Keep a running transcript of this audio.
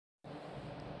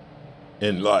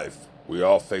In life, we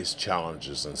all face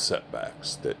challenges and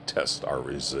setbacks that test our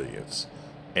resilience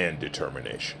and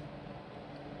determination.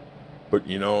 But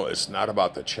you know, it's not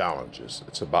about the challenges,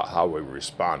 it's about how we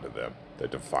respond to them that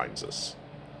defines us.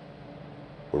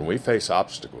 When we face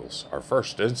obstacles, our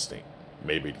first instinct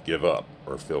may be to give up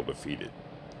or feel defeated.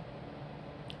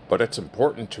 But it's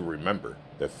important to remember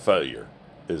that failure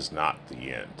is not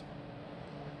the end.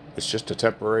 It's just a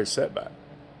temporary setback.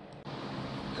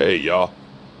 Hey y'all,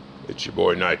 it's your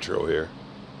boy Nitro here.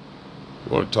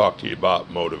 I want to talk to you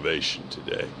about motivation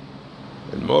today.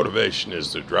 And motivation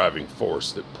is the driving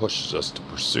force that pushes us to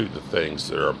pursue the things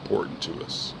that are important to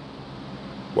us.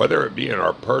 Whether it be in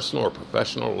our personal or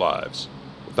professional lives,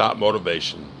 without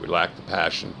motivation, we lack the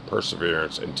passion,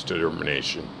 perseverance, and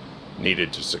determination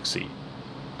needed to succeed.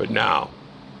 But now,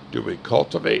 do we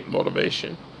cultivate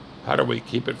motivation? How do we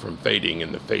keep it from fading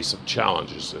in the face of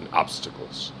challenges and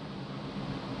obstacles?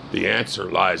 The answer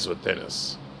lies within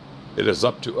us. It is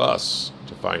up to us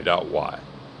to find out why,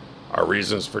 our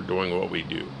reasons for doing what we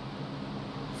do.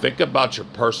 Think about your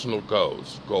personal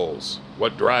goals.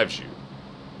 What drives you?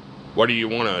 What do you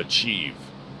want to achieve?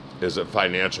 Is it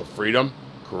financial freedom,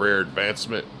 career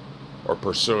advancement, or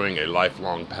pursuing a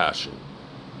lifelong passion?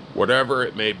 Whatever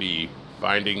it may be,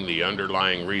 finding the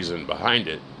underlying reason behind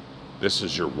it, this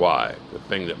is your why, the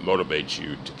thing that motivates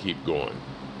you to keep going.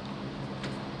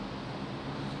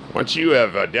 Once you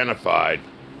have identified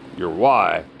your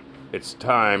why, it's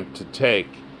time to take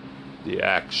the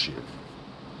action.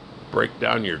 Break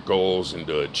down your goals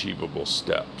into achievable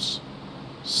steps.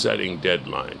 Setting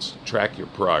deadlines, track your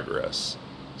progress,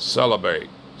 celebrate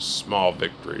small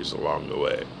victories along the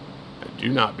way, and do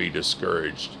not be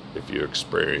discouraged if you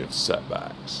experience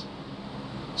setbacks.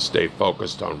 Stay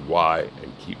focused on why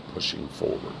and keep pushing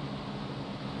forward.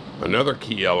 Another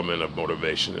key element of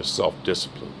motivation is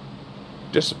self-discipline.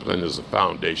 Discipline is the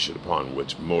foundation upon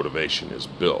which motivation is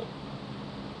built.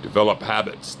 Develop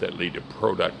habits that lead to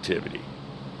productivity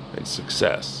and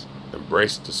success.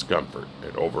 Embrace discomfort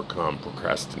and overcome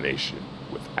procrastination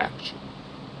with action.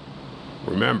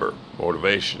 Remember,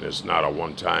 motivation is not a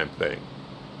one-time thing.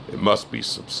 It must be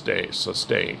sustained.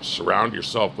 Surround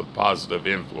yourself with positive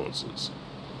influences.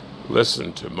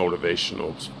 Listen to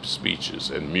motivational speeches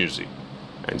and music,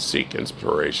 and seek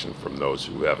inspiration from those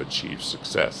who have achieved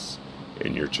success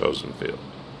in your chosen field.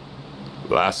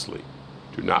 Lastly,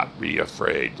 do not be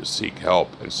afraid to seek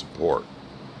help and support.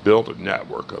 Build a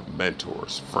network of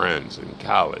mentors, friends, and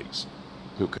colleagues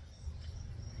who can...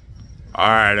 All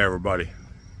right, everybody.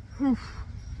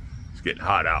 It's getting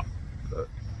hot out, but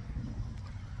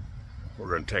we're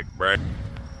going to take a break.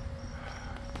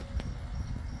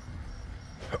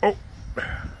 Oh, I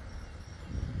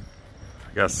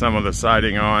got some of the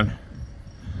siding on.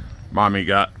 Mommy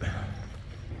got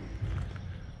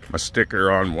my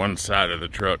sticker on one side of the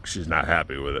truck. She's not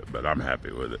happy with it, but I'm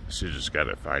happy with it. She just got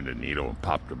to find a needle and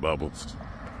pop the bubbles.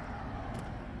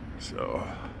 So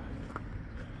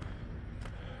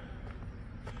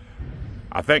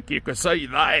I think you could say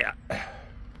that. I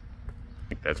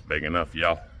think that's big enough,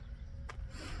 y'all.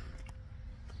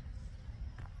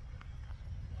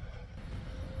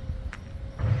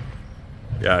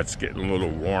 Yeah, it's getting a little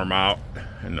warm out,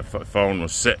 and the phone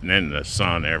was sitting in the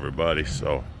sun, everybody,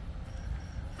 so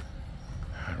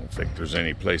I don't think there's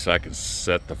any place I can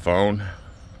set the phone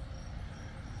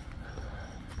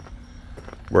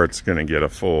where it's going to get a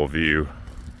full view.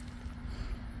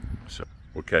 So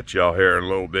we'll catch y'all here in a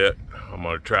little bit. I'm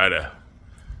going to try to,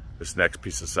 this next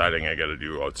piece of siding I got to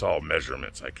do, it's all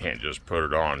measurements. I can't just put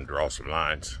it on and draw some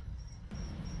lines.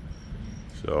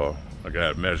 So I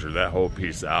got to measure that whole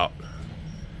piece out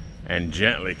and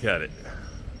gently cut it.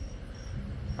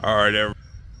 All right, everybody.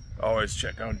 Always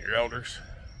check on your elders.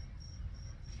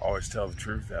 Always tell the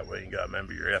truth. That way you got to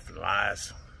remember your effing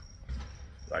lies.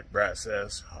 Like Brad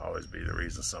says, always be the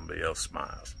reason somebody else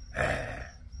smiles.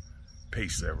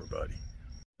 Peace, everybody.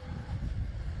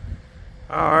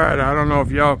 All right, I don't know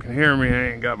if y'all can hear me.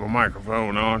 I ain't got my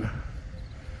microphone on.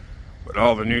 But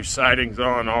all the new siding's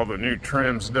on, all the new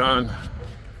trim's done.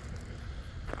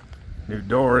 New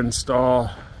door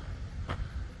install.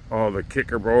 All the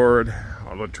kicker board,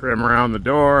 all the trim around the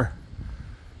door,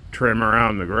 trim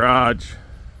around the garage.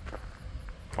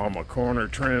 All my corner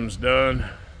trim's done.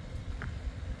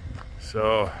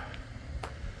 So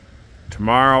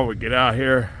tomorrow we get out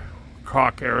here,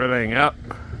 caulk everything up,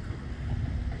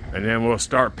 and then we'll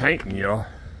start painting, y'all.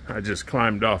 I just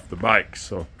climbed off the bike,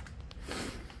 so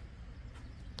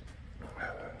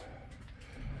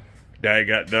Dad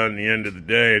got done the end of the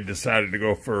day and decided to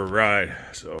go for a ride.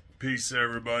 So peace,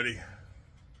 everybody.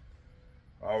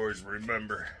 Always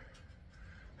remember,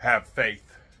 have faith.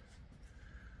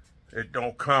 It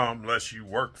don't come unless you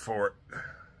work for it.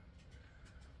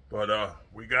 But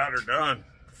we got her done.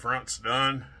 Front's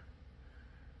done.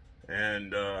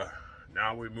 And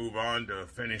now we move on to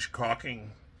finish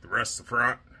caulking the rest of the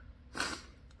front.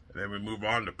 And then we move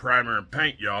on to primer and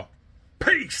paint, y'all.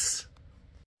 Peace!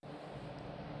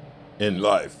 In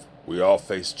life, we all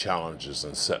face challenges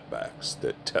and setbacks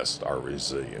that test our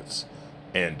resilience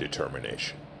and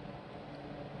determination.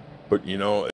 But you know,